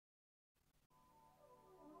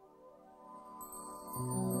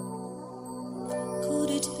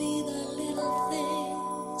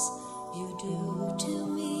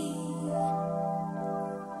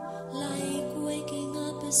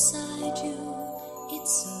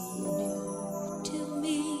it's so new to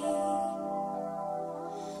me.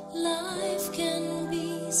 Life can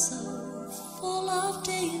be so full of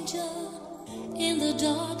danger. In the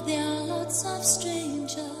dark there are lots of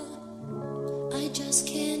strangers. I just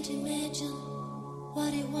can't imagine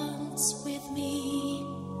what he wants with me.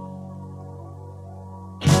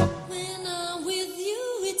 When I'm with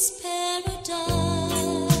you, it's paradise.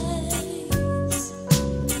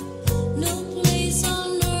 No place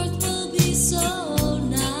on earth will be so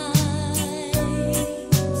nice.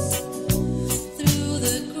 Through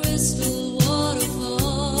the crystal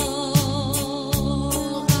waterfall,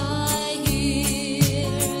 I hear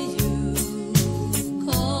you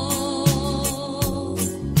call.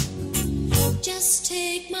 Just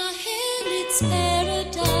take my hand, it's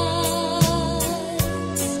paradise.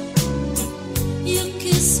 You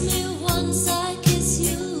kiss me once, I kiss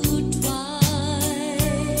you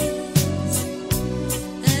twice.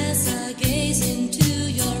 As I gaze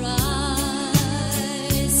into your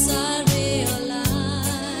eyes, I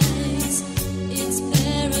realize it's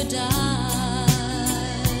paradise.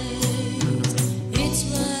 It's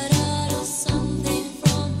right out of something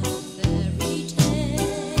from a fairy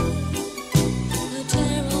tale. A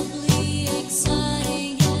terribly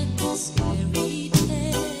exciting and scary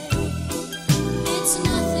tale. It's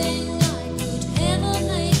nothing I could ever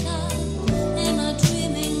make up. Am I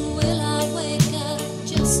dreaming? Will I wake up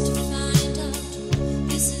just to find out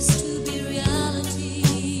this is to be reality?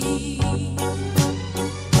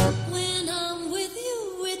 When I'm with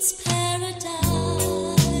you, it's paradise.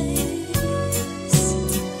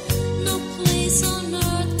 No place on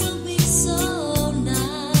earth will be so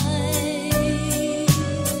nice.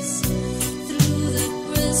 Through the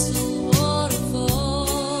crystal waterfall,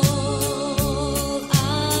 I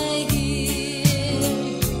hear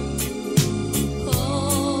you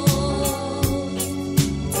call.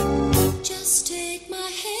 Just take my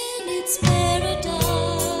hand, it's paradise.